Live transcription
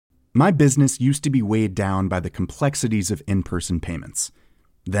My business used to be weighed down by the complexities of in-person payments.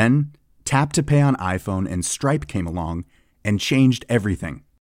 Then, Tap to Pay on iPhone and Stripe came along and changed everything.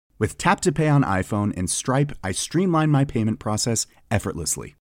 With Tap to Pay on iPhone and Stripe, I streamlined my payment process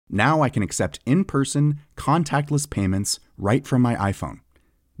effortlessly. Now I can accept in-person, contactless payments right from my iPhone.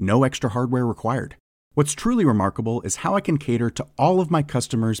 No extra hardware required. What's truly remarkable is how I can cater to all of my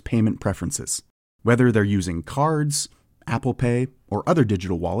customers' payment preferences. Whether they're using cards, Apple Pay, or other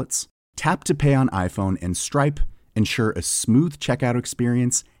digital wallets, Tap to Pay on iPhone and Stripe ensure a smooth checkout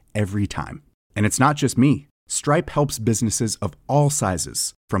experience every time. And it's not just me. Stripe helps businesses of all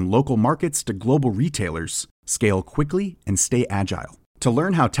sizes, from local markets to global retailers, scale quickly and stay agile. To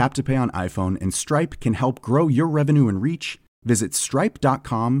learn how Tap to Pay on iPhone and Stripe can help grow your revenue and reach, visit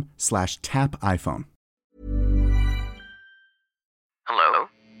stripe.com/tapiphone. Hello?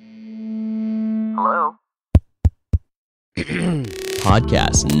 Hello?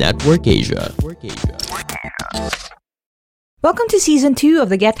 Podcast Network Asia. Welcome to Season 2 of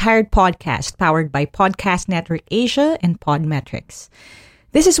the Get Hired podcast, powered by Podcast Network Asia and Podmetrics.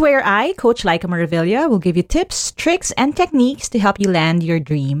 This is where I, Coach Laika Maravilla, will give you tips, tricks, and techniques to help you land your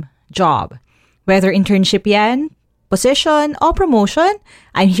dream job. Whether internship yan, position, or promotion,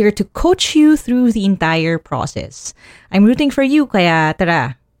 I'm here to coach you through the entire process. I'm rooting for you, kaya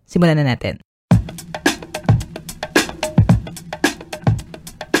tara, simulan na natin.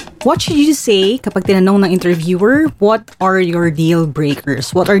 What should you say kapag tinanong ng interviewer, what are your deal breakers?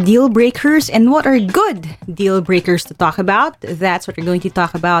 What are deal breakers and what are good deal breakers to talk about? That's what we're going to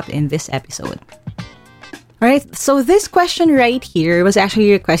talk about in this episode. Alright, so this question right here was actually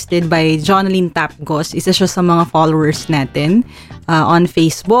requested by Jonalyn Tapgos. Isa siya sa mga followers natin on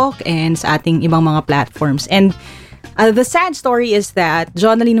Facebook and sa ating ibang mga platforms. And the sad story is that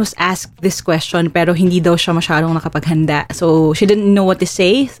Jonalyn was asked this question pero hindi daw siya masyadong nakapaghanda. So, she didn't know what to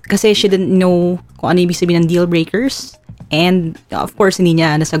say kasi she didn't know kung ano ibig sabihin ng deal breakers. And, of course, hindi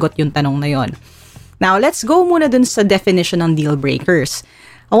niya nasagot yung tanong na yon. Now, let's go muna dun sa definition ng deal breakers.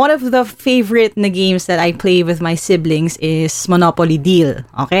 One of the favorite na games that I play with my siblings is Monopoly Deal.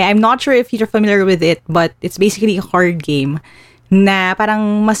 Okay? I'm not sure if you're familiar with it, but it's basically a card game na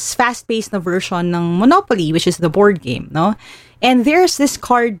parang mas fast-paced na version ng Monopoly, which is the board game, no? And there's this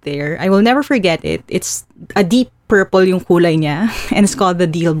card there. I will never forget it. It's a deep purple yung kulay niya, and it's called the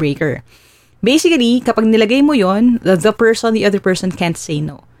Deal Breaker. Basically, kapag nilagay mo yon, the other person can't say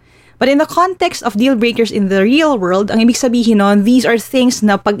no. But in the context of deal breakers in the real world, ang ibig sabihin nun, these are things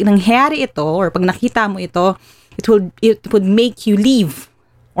na pag nangyari ito, or pag nakita mo ito, it would make you leave,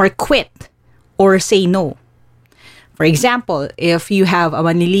 or quit, or say no. For example, if you have a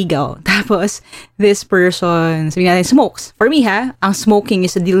manliligaw, tapos this person, sabihin natin, smokes. For me ang smoking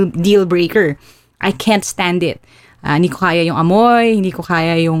is a deal breaker. I can't stand it. Hindi ko kaya yung amoy, hindi ko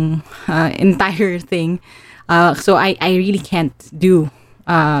kaya yung entire thing. So I really can't do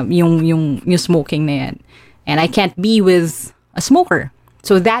yung smoking na yan. And I can't be with a smoker.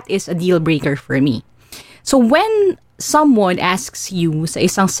 So that is a deal breaker for me. So when someone asks you sa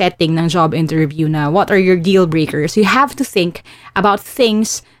isang setting ng job interview na what are your deal breakers, you have to think about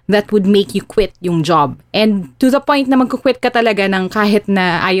things that would make you quit yung job. And to the point na magkukwit ka talaga ng kahit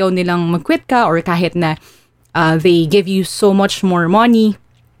na ayaw nilang magquit ka or kahit na they give you so much more money,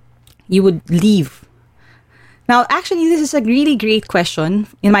 you would leave. Now, actually, this is a really great question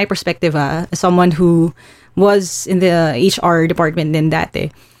in my perspective as someone who was in the HR department din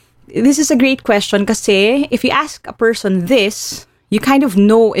dati. This is a great question kasi if you ask a person this, you kind of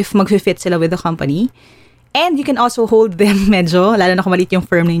know if mag-fit sila with the company. And you can also hold them medyo, lalo na kung maliit yung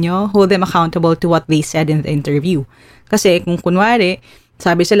firm ninyo, hold them accountable to what they said in the interview. Kasi kung kunwari,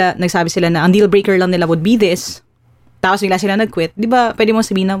 nagsabi sila na ang deal breaker lang nila would be this, tapos bigla sila nag-quit, di ba pwede mo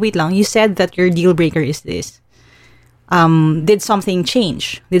sabihin na, wait lang, you said that your deal breaker is this. Did something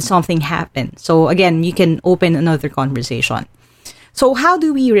change? Did something happen? So again, you can open another conversation. So, how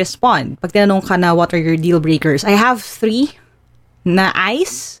do we respond? Pag tinanong ka na, what are your deal breakers? I have 3 na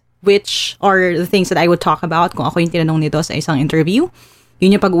I's, which are the things that I would talk about kung ako yung tinanong nito sa isang interview.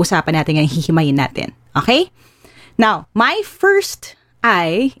 Yun yung pag-uusapan natin ngayon, hihimayin natin. Okay? Now, my first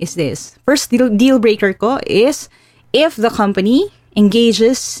I is this. First deal breaker ko is if the company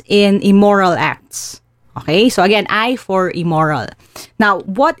engages in immoral acts. Okay? So, again, I for immoral. Now,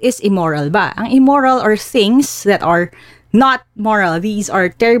 what is immoral ba? Ang immoral are things that are not moral. These are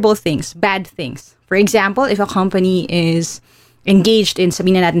terrible things, bad things. For example, if a company is engaged in,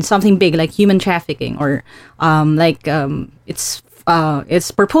 sabihin na natin, something big like human trafficking or it's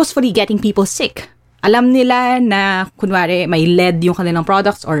purposefully getting people sick. Alam nila na kunwari may lead yung kanilang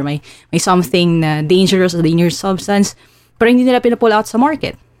products or may something na dangerous substance pero hindi nila pinapull out sa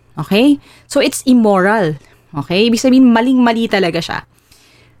market. Okay? So, it's immoral. Okay? Ibig sabihin, maling-mali talaga siya.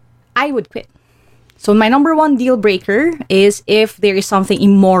 I would quit. So, my number one deal breaker is if there is something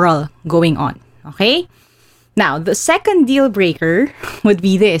immoral going on. Okay? Now, the second deal breaker would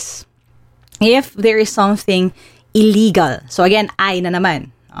be this. If there is something illegal. So, again, I na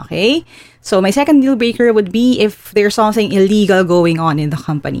naman. Okay? So, my second deal breaker would be if there's something illegal going on in the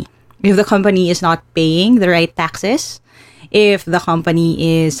company. If the company is not paying the right taxes, if the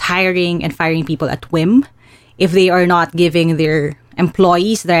company is hiring and firing people at whim, if they are not giving their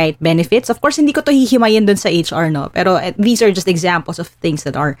employees the right benefits. Of course, hindi ko to hihimayin dun sa HR, no? Pero these are just examples of things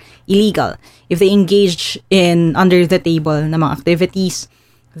that are illegal. If they engage in under the table na mga activities,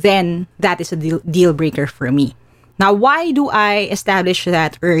 then that is a deal breaker for me. Now, why do I establish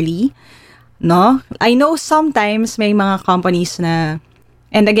that early? No? I know sometimes may mga companies na,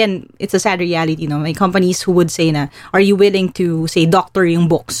 and again, it's a sad reality, no? May companies who would say na, are you willing to, say, doctor yung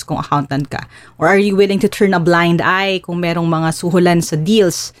books kung accountant ka? Or are you willing to turn a blind eye kung merong mga suhulan sa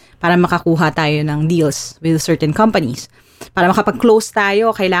deals para makakuha tayo ng deals with certain companies? Para makapag-close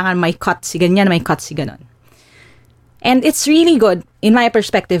tayo, kailangan may cut si ganyan, may cut si ganon. And it's really good, in my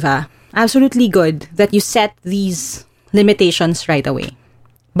perspective, absolutely good that you set these limitations right away.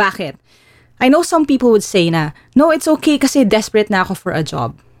 Bakit? I know some people would say na, no, it's okay kasi desperate na ako for a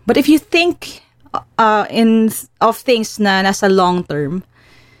job. But if you think of things na nasa long term,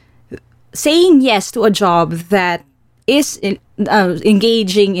 saying yes to a job that is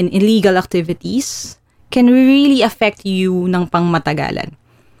engaging in illegal activities can really affect you ng pangmatagalan.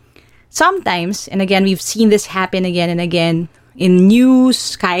 Sometimes, and again, we've seen this happen again and again in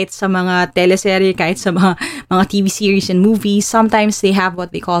news, kahit sa mga teleserye, kahit sa mga TV series and movies, sometimes they have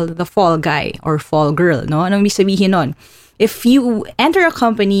what they call the fall guy or fall girl, no? Anong ibig sabihin nun? If you enter a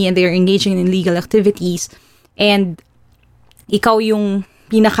company and they're engaging in illegal activities and ikaw yung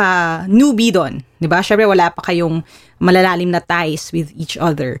pinaka-newbie doon, di ba? Syempre, wala pa kayong malalalim na ties with each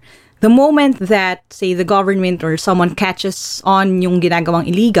other. The moment that, say, the government or someone catches on yung ginagawang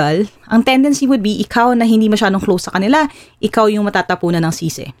illegal, ang tendency would be, ikaw na hindi masyadong close sa kanila, ikaw yung matatapunan ng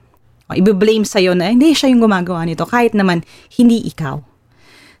sisi. O, i-blame sa'yo na, hindi siya yung gumagawa nito, kahit naman, hindi ikaw.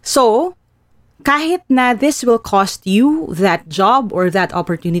 So, kahit na this will cost you that job or that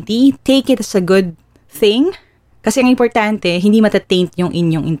opportunity, take it as a good thing. Kasi ang importante, hindi matataint yung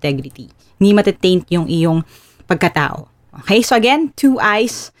inyong integrity. Hindi matataint yung iyong pagkatao. Okay? So again, 2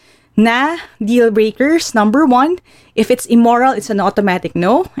 eyes na deal breakers. Number 1, if it's immoral, it's an automatic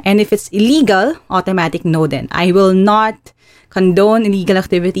no. And if it's illegal, automatic no then. I will not condone illegal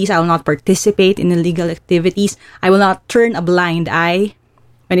activities. I will not participate in illegal activities. I will not turn a blind eye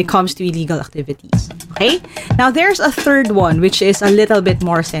when it comes to illegal activities. Okay? Now, there's a third one, which is a little bit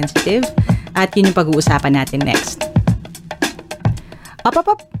more sensitive. At yun yung pag-uusapan natin next. Up.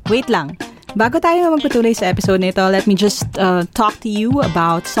 Wait lang. Bago tayo magpatuloy sa episode nito, let me just talk to you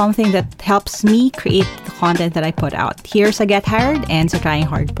about something that helps me create the content that I put out here sa Get Hired and sa Trying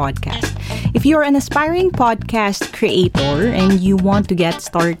Hard podcast. If you're an aspiring podcast creator and you want to get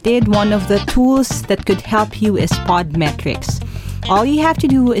started, one of the tools that could help you is Podmetrics. All you have to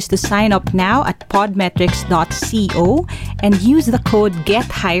do is to sign up now at podmetrics.co and use the code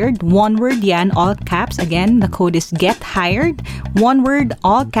GETHIRED, one word yan, all caps. Again, the code is GETHIRED, one word,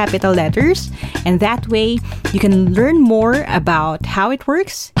 all capital letters. And that way, you can learn more about how it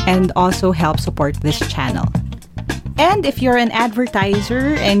works and also help support this channel. And if you're an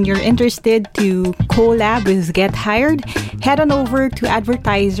advertiser and you're interested to collab with Get Hired, head on over to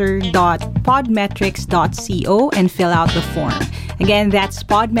advertiser.podmetrics.co and fill out the form. Again, that's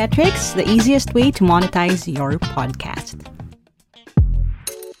Podmetrics, the easiest way to monetize your podcast.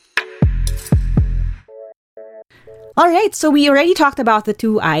 Alright, so we already talked about the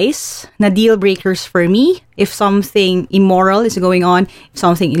 2 I's na deal breakers for me. If something immoral is going on, if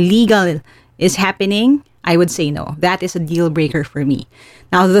something illegal is happening, I would say no. That is a deal breaker for me.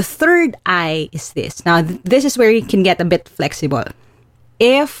 Now, the third I is this. Now, this is where you can get a bit flexible.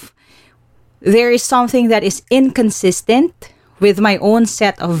 If there is something that is inconsistent with my own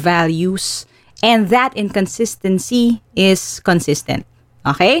set of values and that inconsistency is consistent.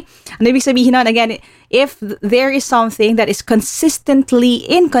 Okay? Ano ibig sabihin nun? Again, if there is something that is consistently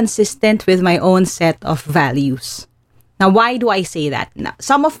inconsistent with my own set of values. Now, why do I say that? Now,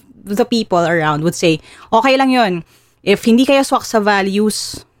 some of the people around would say, okay lang yun. If hindi kayo swak sa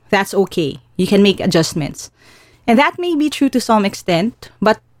values, that's okay. You can make adjustments. And that may be true to some extent,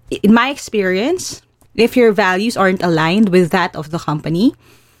 but in my experience, if your values aren't aligned with that of the company,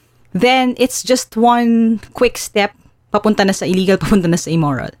 then it's just one quick step papunta na sa illegal, papunta na sa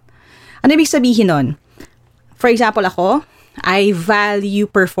immoral. Ano ibig sabihin nun? For example, ako, I value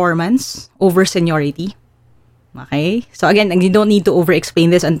performance over seniority. Okay? So again, you don't need to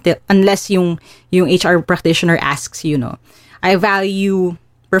over-explain this unless yung HR practitioner asks you, no? I value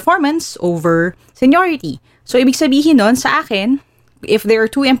performance over seniority. So, ibig sabihin nun, sa akin, if there are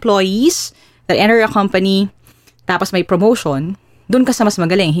two employees that enter a company, tapos may promotion, dun ka sa mas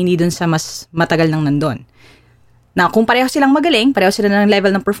magaling, hindi dun sa mas matagal nang nandun. Now, kung pareho silang magaling, pareho sila ng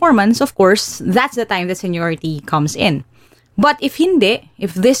level ng performance, of course, that's the time that seniority comes in. But if hindi,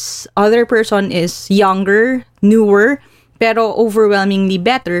 if this other person is younger, newer, pero overwhelmingly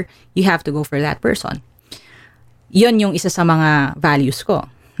better, you have to go for that person. Yun yung isa sa mga values ko.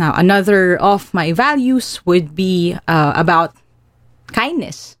 Now, another of my values would be about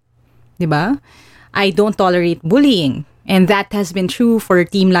kindness. Diba? I don't tolerate bullying. And that has been true for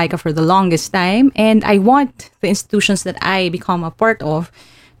Team Laika for the longest time. And I want the institutions that I become a part of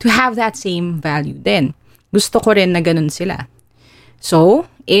to have that same value din. Gusto ko rin na ganun sila. So,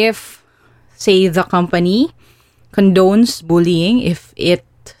 if, say, the company condones bullying, if it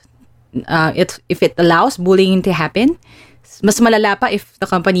allows bullying to happen, mas malala pa if the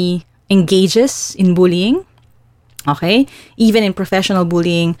company engages in bullying. Okay? Even in professional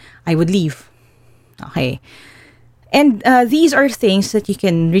bullying, I would leave. Okay? And these are things that you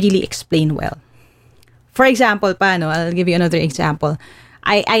can really explain well. For example, I'll give you another example.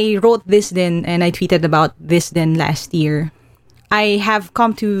 I wrote this then and I tweeted about this then last year. I have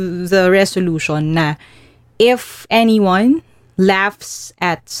come to the resolution na if anyone laughs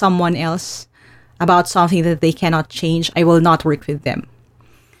at someone else about something that they cannot change, I will not work with them.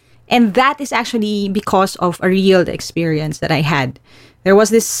 And that is actually because of a real experience that I had. There was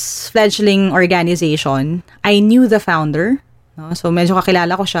this fledgling organization. I knew the founder. No? So, medyo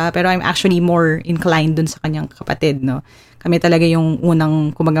kakilala ko siya. Pero I'm actually more inclined dun sa kanyang kapatid. No? Kami talaga yung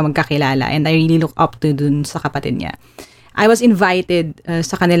unang kumaga magkakilala. And I really look up to dun sa kapatid niya. I was invited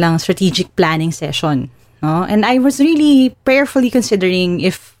sa kanilang strategic planning session. No? And I was really prayerfully considering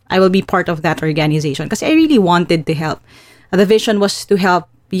if I will be part of that organization. Kasi I really wanted to help. The vision was to help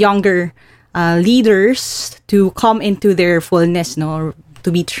younger leaders to come into their fullness, no,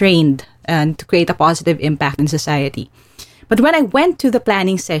 to be trained and to create a positive impact in society. But when I went to the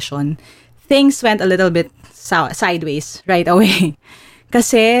planning session, things went a little bit sideways right away.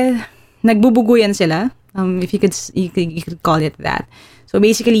 Kasi nagbubuguyan sila, if you could call it that. So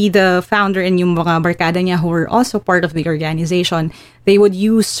basically, the founder and yung mga barkada niya who were also part of the organization, they would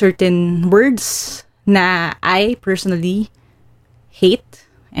use certain words na I personally hate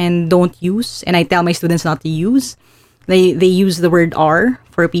and don't use, and I tell my students not to use. They use the word R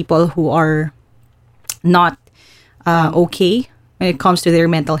for people who are not okay when it comes to their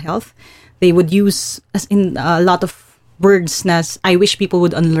mental health. They would use in a lot of words na I wish people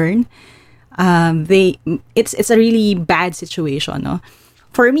would unlearn. It's a really bad situation, no?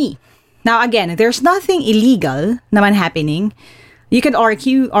 For me. Now again, there's nothing illegal naman happening. You could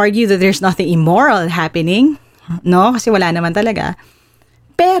argue that there's nothing immoral happening, no? Kasi wala naman talaga.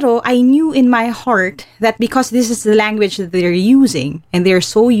 Pero I knew in my heart that because this is the language that they're using and they're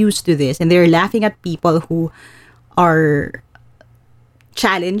so used to this and they're laughing at people who are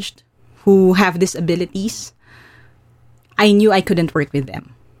challenged, who have disabilities, I knew I couldn't work with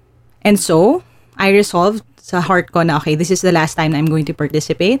them. And so, I resolved sa heart ko na, okay, this is the last time I'm going to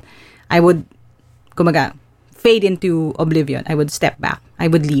participate. I would, fade into oblivion. I would step back. I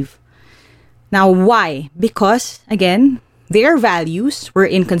would leave. Now, why? Because, again, their values were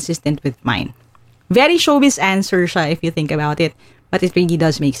inconsistent with mine. Very showbiz answer siya if you think about it, but it really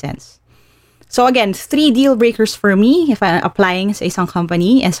does make sense. So again, 3 deal breakers for me if I'm applying sa isang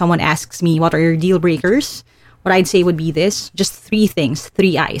company and someone asks me what are your deal breakers, what I'd say would be this, just 3 things,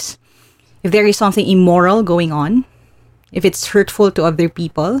 3 I's. If there is something immoral going on, if it's hurtful to other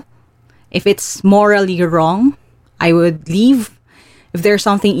people, if it's morally wrong, I would leave. If there's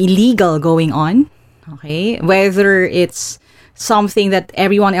something illegal going on, okay, whether it's something that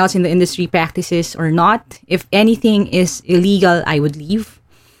everyone else in the industry practices or not, if anything is illegal, I would leave.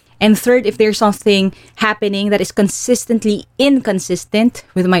 And third, if there's something happening that is consistently inconsistent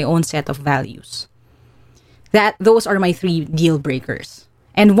with my own set of values. Those are my 3 deal breakers.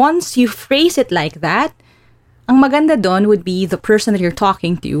 And once you phrase it like that, ang maganda doon would be the person that you're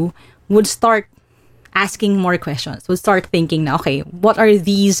talking to would start asking more questions, would start thinking, okay, what are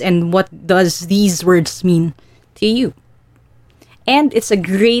these and what does these words mean to you? And it's a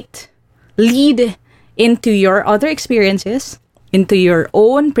great lead into your other experiences, into your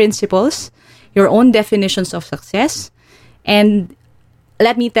own principles, your own definitions of success. And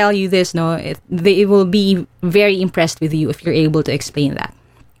let me tell you this, they will be very impressed with you if you're able to explain that.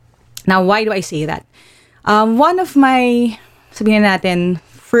 Now, why do I say that? One of my, sabihin natin,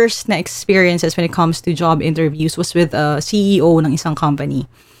 first na experiences when it comes to job interviews was with a CEO ng isang company.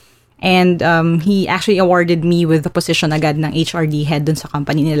 And he actually awarded me with the position agad ng HRD head dun sa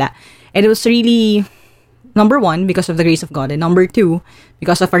company nila. And it was really, number one, because of the grace of God. And number two,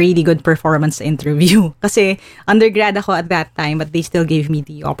 because of a really good performance interview. Kasi undergrad ako at that time, but they still gave me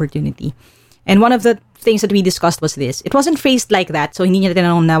the opportunity. And one of the things that we discussed was this. It wasn't phrased like that, so hindi niya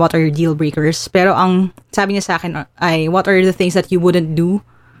tinanong na what are your deal breakers. Pero ang sabi niya sa akin ay, what are the things that you wouldn't do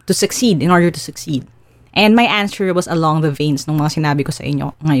to succeed in order to succeed? And my answer was along the veins ng mga sinabi ko sa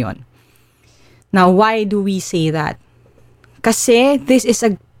inyo ngayon. Now, why do we say that? Kasi this is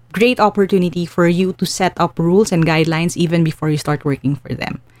a great opportunity for you to set up rules and guidelines even before you start working for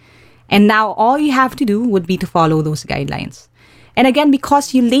them. And now, all you have to do would be to follow those guidelines. And again,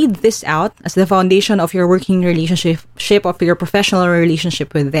 because you laid this out as the foundation of your working relationship, of your professional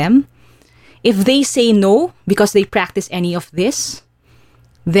relationship with them, if they say no because they practice any of this,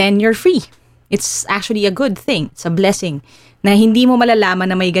 then you're free. It's actually a good thing. It's a blessing na hindi mo malalaman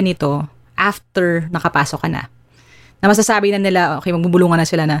na may ganito after nakapasok ka na. Na masasabi na nila, okay, magbubulungan na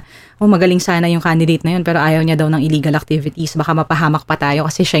sila na, magaling sana yung candidate na yun, pero ayaw niya daw ng illegal activities. Baka mapahamak pa tayo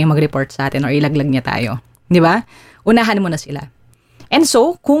kasi siya yung mag-report sa atin or ilaglag niya tayo. Di ba? Unahan mo na sila. And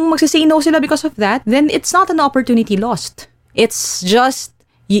so, kung magsisay no sila because of that, then it's not an opportunity lost. It's just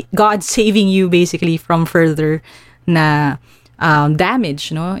God saving you basically from further na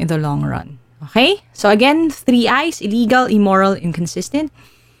damage, no, in the long run. Okay? So again, 3 I's, illegal, immoral, inconsistent.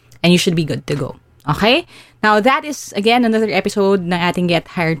 And you should be good to go. Okay? Now, that is, again, another episode ng ating Get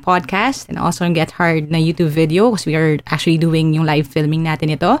Hired podcast and also ng Get Hired na YouTube video because we are actually doing yung live filming natin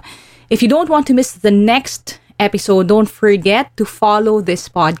ito. If you don't want to miss the next episode, don't forget to follow this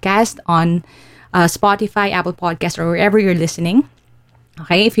podcast on Spotify, Apple Podcasts, or wherever you're listening.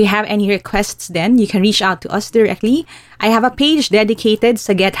 Okay? If you have any requests then, you can reach out to us directly. I have a page dedicated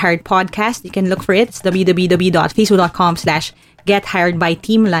sa Get Hired podcast. You can look for it. It's www.facebook.com/Get Hired by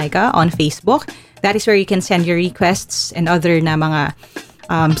Team Laika on Facebook. That is where you can send your requests and other na mga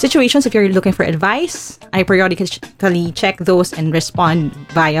situations if you're looking for advice. I periodically check those and respond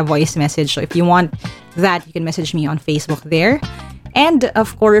via voice message. So if you want that, you can message me on Facebook there. And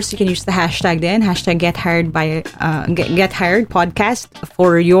of course, you can use the hashtag then, hashtag Get Hired podcast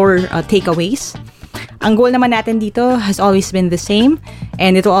for your takeaways. Ang goal naman natin dito has always been the same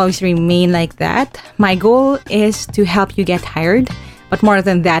and it will always remain like that. My goal is to help you get hired, but more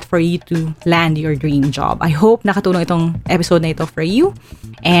than that, for you to land your dream job. I hope nakatulong itong episode na ito for you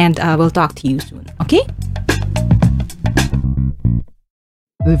and we'll talk to you soon. Okay?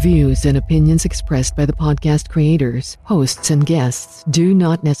 The views and opinions expressed by the podcast creators, hosts, and guests do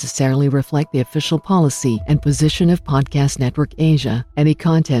not necessarily reflect the official policy and position of Podcast Network Asia. Any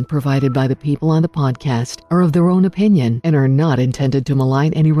content provided by the people on the podcast are of their own opinion and are not intended to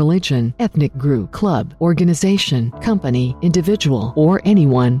malign any religion, ethnic group, club, organization, company, individual, or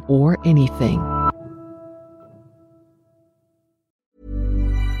anyone or anything.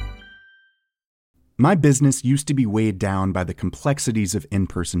 My business used to be weighed down by the complexities of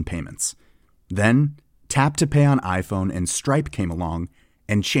in-person payments. Then, Tap to Pay on iPhone and Stripe came along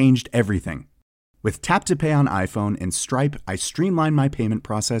and changed everything. With Tap to Pay on iPhone and Stripe, I streamlined my payment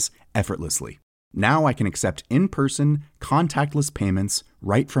process effortlessly. Now I can accept in-person, contactless payments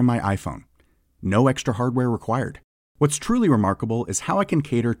right from my iPhone. No extra hardware required. What's truly remarkable is how I can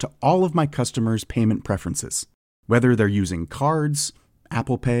cater to all of my customers' payment preferences. Whether they're using cards,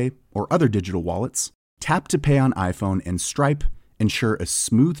 Apple Pay, or other digital wallets, Tap to Pay on iPhone and Stripe ensure a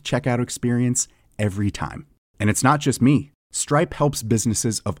smooth checkout experience every time. And it's not just me. Stripe helps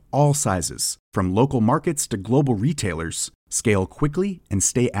businesses of all sizes, from local markets to global retailers, scale quickly and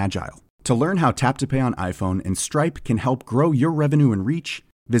stay agile. To learn how Tap to Pay on iPhone and Stripe can help grow your revenue and reach,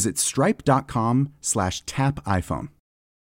 visit stripe.com/tapiphone.